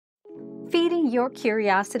feeding your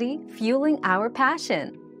curiosity, fueling our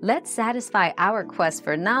passion. Let's satisfy our quest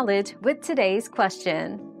for knowledge with today's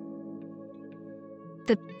question.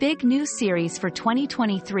 The big new series for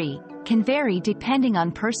 2023 can vary depending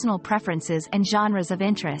on personal preferences and genres of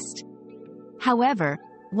interest. However,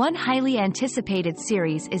 one highly anticipated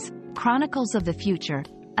series is Chronicles of the Future,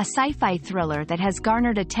 a sci-fi thriller that has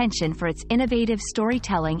garnered attention for its innovative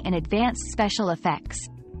storytelling and advanced special effects.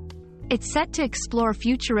 It's set to explore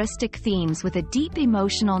futuristic themes with a deep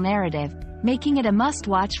emotional narrative, making it a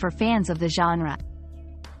must-watch for fans of the genre.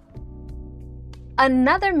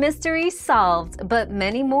 Another mystery solved, but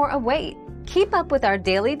many more await. Keep up with our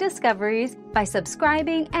daily discoveries by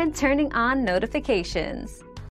subscribing and turning on notifications.